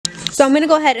So I'm going to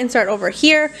go ahead and start over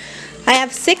here. I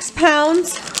have 6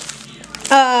 pounds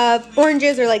of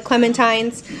oranges, or like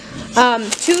clementines,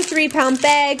 2 3-pound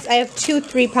bags. I have 2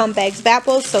 3-pound bags of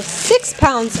apples, so 6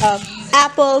 pounds of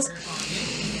apples,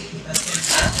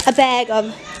 a bag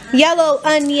of yellow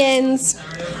onions.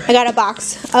 I got a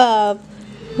box of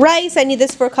rice. I need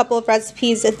this for a couple of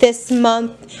recipes this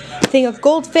month. Thing of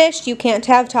goldfish. You can't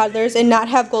have toddlers and not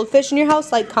have goldfish in your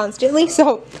house like constantly,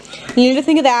 so you need to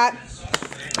think of that.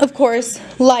 Of course,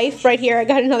 life right here. I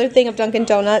got another thing of Dunkin'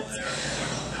 Donuts.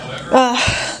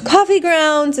 Coffee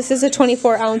grounds. This is a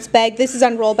 24-ounce bag. This is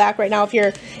on rollback right now if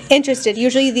you're interested.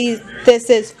 Usually this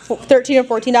is $13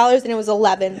 or $14 and it was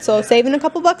 $11, so saving a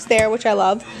couple bucks there, which I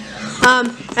love.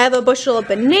 I have a bushel of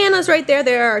bananas right there.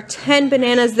 There are 10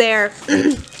 bananas there.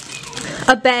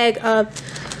 A bag of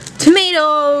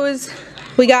tomatoes.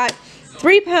 We got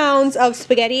 3 pounds of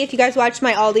spaghetti. If you guys watched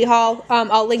my Aldi haul,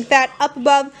 I'll link that up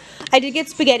above. I did get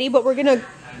spaghetti, but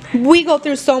we go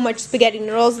through so much spaghetti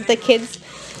noodles that the kids,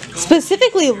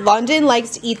 specifically London,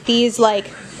 likes to eat these like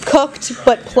cooked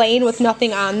but plain with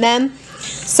nothing on them.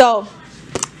 So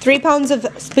 3 pounds of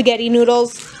spaghetti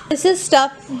noodles. This is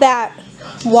stuff that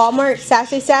Walmart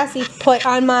Sassy put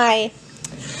on my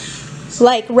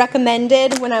like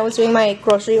recommended when I was doing my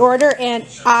grocery order, and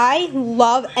I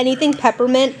love anything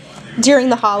peppermint during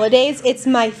the holidays. It's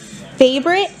my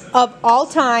favorite of all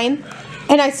time,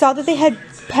 and I saw that they had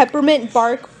peppermint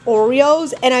bark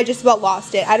Oreos and I just about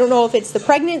lost it. I don't know if it's the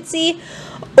pregnancy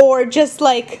or just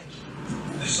like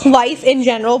life in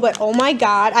general, but oh my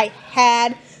god, I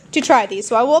had to try these.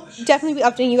 So I will definitely be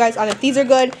updating you guys on if these are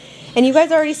good. And you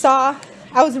guys already saw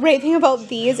I was raving about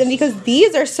these, and because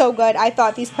these are so good, I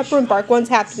thought these peppermint bark ones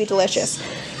have to be delicious.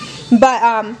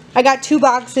 But I got 2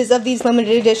 boxes of these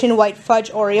limited edition white fudge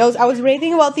Oreos. I was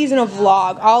raving about these in a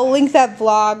vlog. I'll link that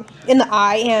vlog in the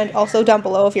eye and also down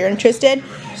below if you're interested.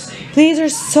 These are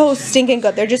so stinking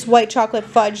good. They're just white chocolate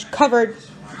fudge covered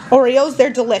Oreos. They're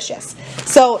delicious.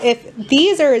 So if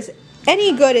these are as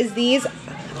any good as these,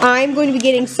 I'm going to be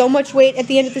gaining so much weight at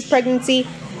the end of this pregnancy.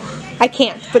 I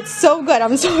can't, but so good.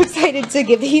 I'm so excited to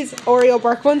give these Oreo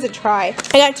bark ones a try.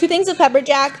 I got 2 things of pepper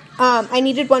jack. I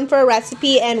needed one for a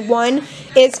recipe, and one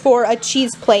is for a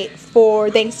cheese plate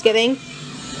for Thanksgiving.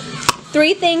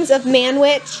 3 things of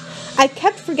manwich. I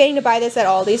kept forgetting to buy this at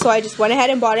Aldi, so I just went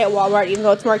ahead and bought it at Walmart, even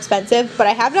though it's more expensive. But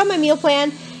I have it on my meal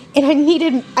plan, and I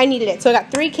needed it. So I got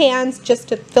 3 cans just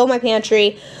to fill my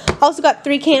pantry. Also got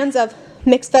 3 cans of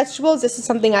mixed vegetables. This is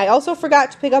something I also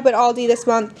forgot to pick up at Aldi this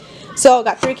month. So I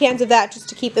got 3 cans of that just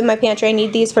to keep in my pantry. I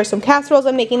need these for some casseroles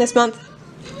I'm making this month.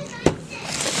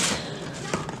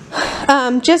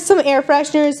 Just some air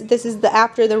fresheners. This is the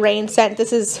After the Rain scent.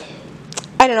 This is,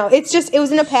 I don't know, it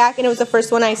was in a pack and it was the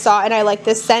first one I saw and I like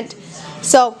this scent.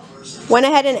 So went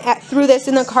ahead and threw this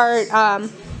in the cart,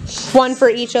 one for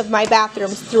each of my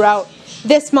bathrooms throughout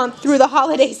this month through the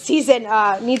holiday season.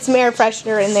 Need some air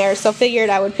freshener in there, so figured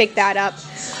I would pick that up.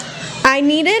 I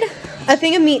needed a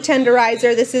thing of meat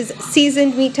tenderizer. This is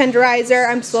seasoned meat tenderizer.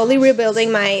 I'm slowly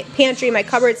rebuilding my pantry, my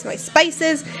cupboards, my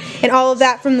spices, and all of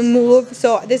that from the move.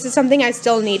 So this is something I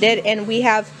still needed, and we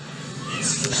have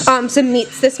some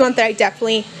meats this month that I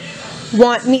definitely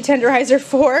want meat tenderizer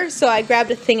for. So I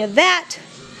grabbed a thing of that.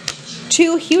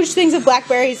 2 huge things of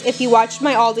blackberries. If you watched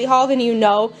my Aldi haul, then you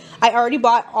know I already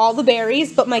bought all the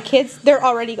berries, but my kids, they're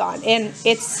already gone. And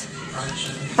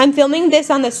I'm filming this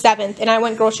on the 7th, and I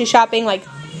went grocery shopping like,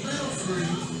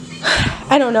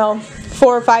 I don't know,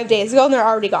 4 or 5 days ago, and they're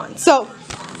already gone. So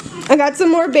I got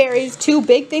some more berries, 2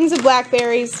 big things of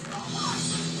blackberries.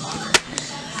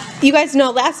 You guys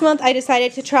know last month I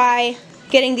decided to try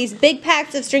getting these big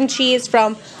packs of string cheese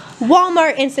from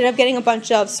Walmart instead of getting a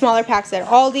bunch of smaller packs at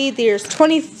Aldi. There's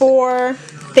 24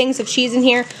 things of cheese in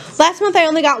here. Last month I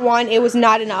only got 1. It was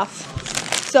not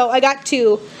enough. So I got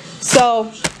 2. So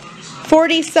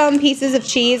 40 some pieces of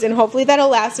cheese, and hopefully that'll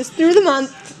last us through the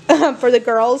month. For the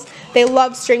girls, they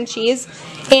love string cheese,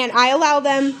 and I allow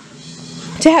them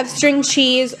to have string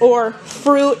cheese or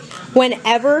fruit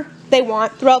whenever they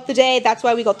want throughout the day. That's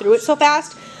why we go through it so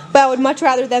fast. But I would much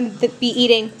rather them be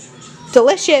eating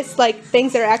delicious, like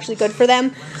things that are actually good for them,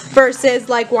 versus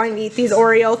like wanting to eat these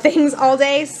Oreo things all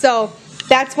day. So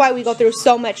that's why we go through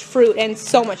so much fruit and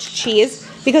so much cheese,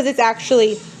 because it's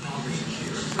actually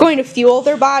going to fuel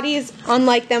their bodies,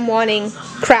 unlike them wanting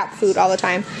crap food all the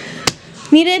time.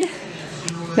 Needed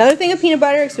another thing of peanut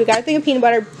butter, so we got a thing of peanut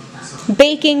butter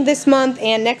baking this month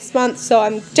and next month, so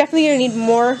I'm definitely going to need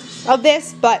more of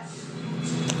this, but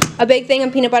a big thing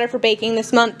of peanut butter for baking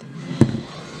this month.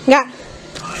 Got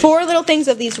 4 little things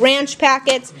of these ranch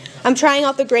packets. I'm trying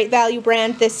out the Great Value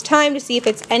brand this time to see if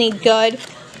it's any good,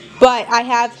 but I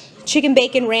have chicken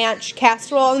bacon ranch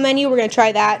casserole on the menu. We're going to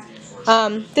try that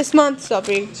this month, so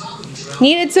we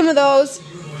needed some of those.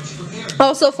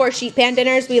 Also for sheet pan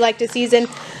dinners, we like to season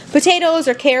potatoes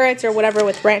or carrots or whatever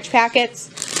with ranch packets.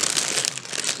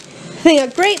 Thing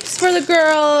of grapes for the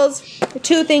girls,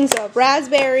 2 things of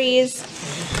raspberries.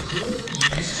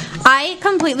 I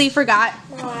completely forgot.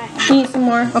 You need some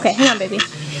more? Okay, hang on, baby.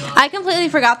 I completely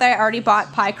forgot that I already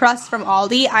bought pie crusts from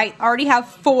Aldi. I already have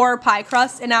 4 pie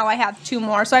crusts, and now I have 2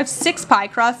 more. So I have 6 pie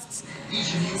crusts.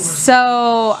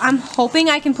 So I'm hoping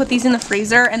I can put these in the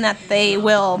freezer and that they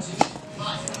will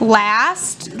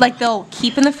last. Like they'll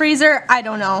keep in the freezer. I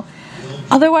don't know.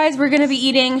 Otherwise, we're going to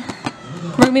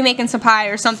be making some pie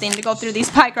or something to go through these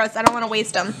pie crusts. I don't want to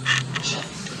waste them.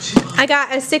 I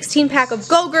got a 16 pack of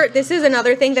Go-Gurt. This is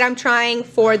another thing that I'm trying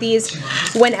for these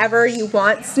whenever you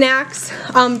want snacks.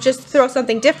 Just throw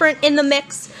something different in the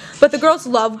mix. But the girls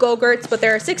love Go-Gurts, but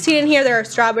there are 16 in here. There are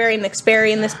strawberry and mixed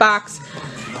berry in this box.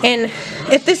 And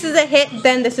if this is a hit,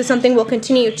 then this is something we'll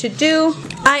continue to do.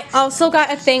 I also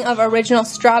got a thing of original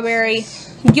strawberry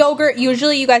yogurt.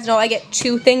 Usually, you guys know I get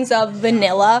 2 things of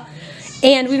vanilla.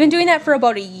 And we've been doing that for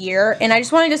about a year, and I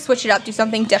just wanted to switch it up, do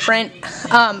something different.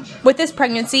 With this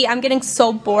pregnancy, I'm getting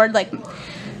so bored, like,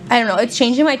 I don't know, it's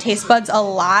changing my taste buds a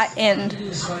lot, and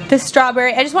this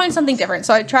strawberry, I just wanted something different,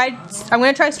 so I'm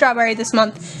going to try strawberry this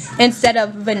month instead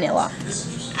of vanilla.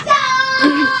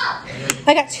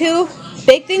 I got 2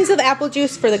 big things of apple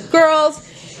juice for the girls,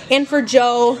 and for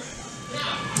Joe.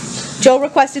 Joe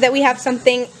requested that we have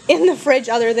something in the fridge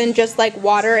other than just, like,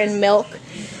 water and milk.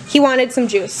 He wanted some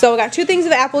juice. So I got 2 things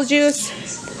of apple juice.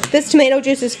 This tomato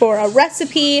juice is for a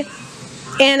recipe.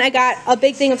 And I got a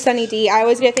big thing of Sunny D. I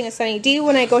always get a thing of Sunny D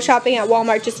when I go shopping at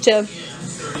Walmart just to...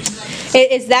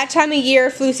 It is that time of year.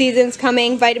 Flu season's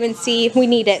coming. Vitamin C. We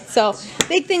need it. So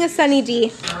big thing of Sunny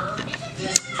D.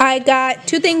 I got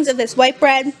 2 things of this white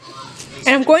bread.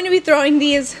 And I'm going to be throwing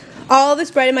all this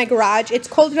bread in my garage. It's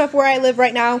cold enough where I live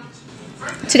right now.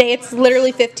 Today it's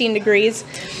literally 15 degrees.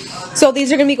 So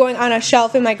these are going to be going on a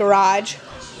shelf in my garage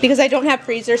because I don't have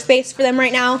freezer space for them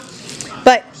right now.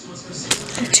 But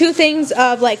 2 things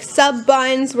of like sub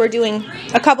buns. We're doing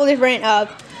a couple different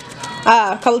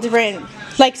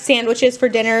like sandwiches for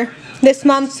dinner this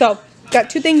month. So got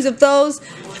 2 things of those.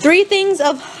 3 things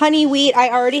of honey wheat. I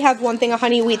already have 1 thing of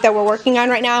honey wheat that we're working on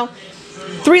right now.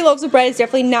 3 loaves of bread is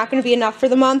definitely not going to be enough for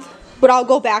the month, but I'll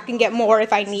go back and get more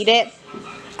if I need it.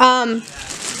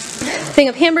 Thing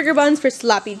of hamburger buns for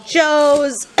Sloppy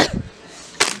Joes.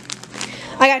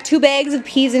 I got 2 bags of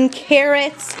peas and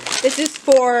carrots. This is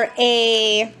for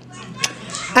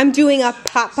I'm doing a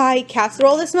pot pie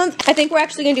casserole this month. I think we're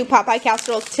actually going to do pot pie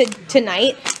casserole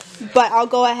tonight, but I'll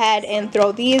go ahead and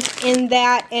throw these in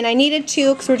that. And I needed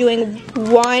 2 because we're doing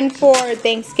 1 for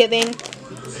Thanksgiving,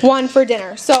 1 for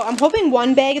dinner. So I'm hoping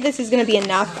 1 bag of this is going to be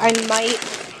enough. I might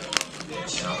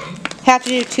have to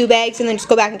do 2 bags and then just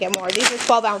go back and get more. These are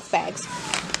 12-ounce bags.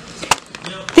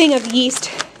 Thing of yeast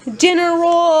dinner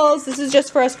rolls. This is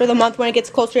just for us for the month. When it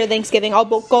gets closer to Thanksgiving, I'll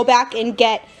go back and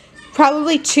get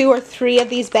probably 2 or 3 of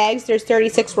these bags. There's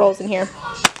 36 rolls in here.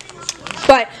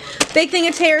 But big thing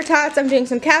of tater tots. I'm doing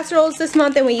some casseroles this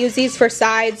month, and we use these for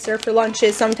sides or for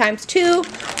lunches sometimes too.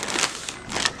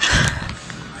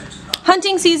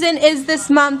 Hunting season is this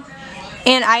month.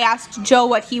 And I asked Joe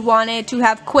what he wanted to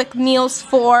have quick meals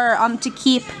for, to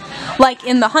keep like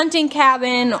in the hunting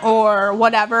cabin or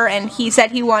whatever, and he said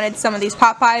he wanted some of these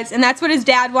pot pies, and that's what his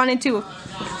dad wanted too,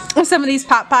 some of these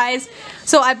pot pies.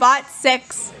 So I bought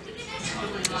 6.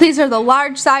 These are the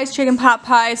large size chicken pot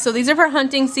pies, so these are for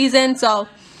hunting season, so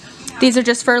these are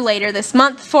just for later this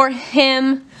month for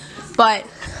him, but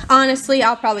honestly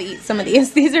I'll probably eat some of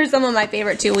these. These are some of my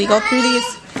favorite too. We go through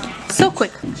these so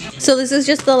quick. So this is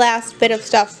just the last bit of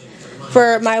stuff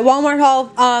for my Walmart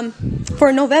haul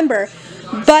for November.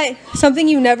 But something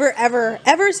you never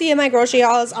ever see in my grocery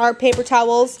hauls are paper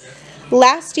towels.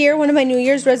 Last year, one of my New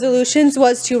Year's resolutions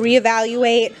was to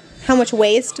reevaluate how much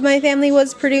waste my family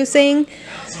was producing.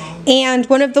 And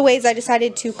one of the ways I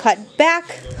decided to cut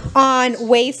back on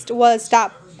waste was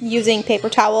stop using paper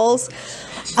towels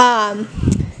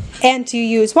and to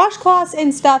use washcloths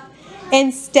and stuff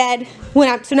instead.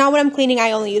 So now when I'm cleaning,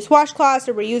 I only use washcloths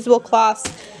or reusable cloths.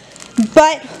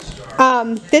 But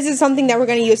this is something that we're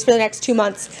going to use for the next 2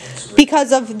 months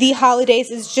because of the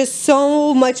holidays. It's just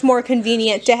so much more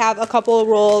convenient to have a couple of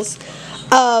rolls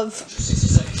of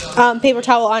paper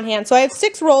towel on hand. So I have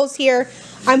 6 rolls here.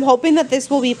 I'm hoping that this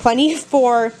will be plenty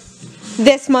for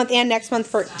this month and next month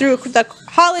through the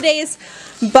holidays.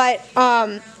 But come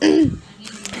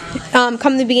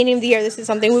the beginning of the year, this is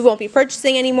something we won't be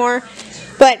purchasing anymore.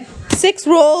 But 6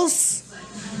 rolls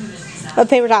of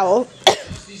paper towel.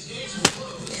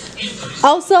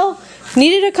 Also,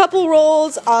 needed a couple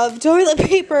rolls of toilet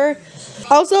paper.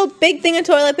 Also, big thing of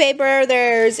toilet paper.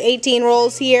 There's 18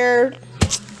 rolls here.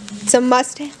 Some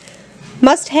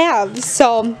must-haves.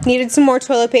 So, needed some more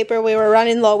toilet paper. We were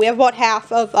running low. We have about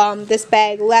half of this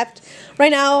bag left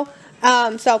right now.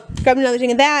 So, grabbed another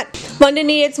thing of that. London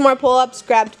needed some more pull-ups.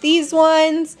 Grabbed these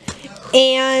ones.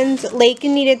 And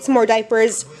Lakin needed some more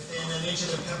diapers.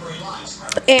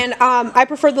 And I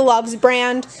prefer the Loves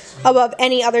brand above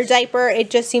any other diaper.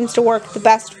 It just seems to work the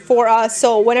best for us.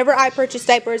 So whenever I purchase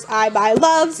diapers, I buy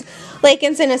Loves.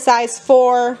 Lakin's in a size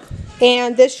 4,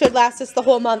 and this should last us the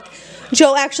whole month.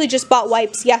 Joe actually just bought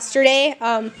wipes yesterday.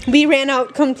 We ran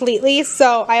out completely,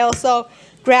 so I also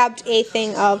grabbed a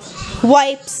thing of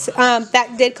wipes.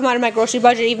 That did come out of my grocery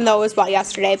budget, even though it was bought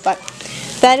yesterday. But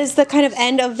that is the kind of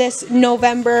end of this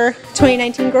November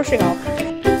 2019 grocery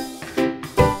haul.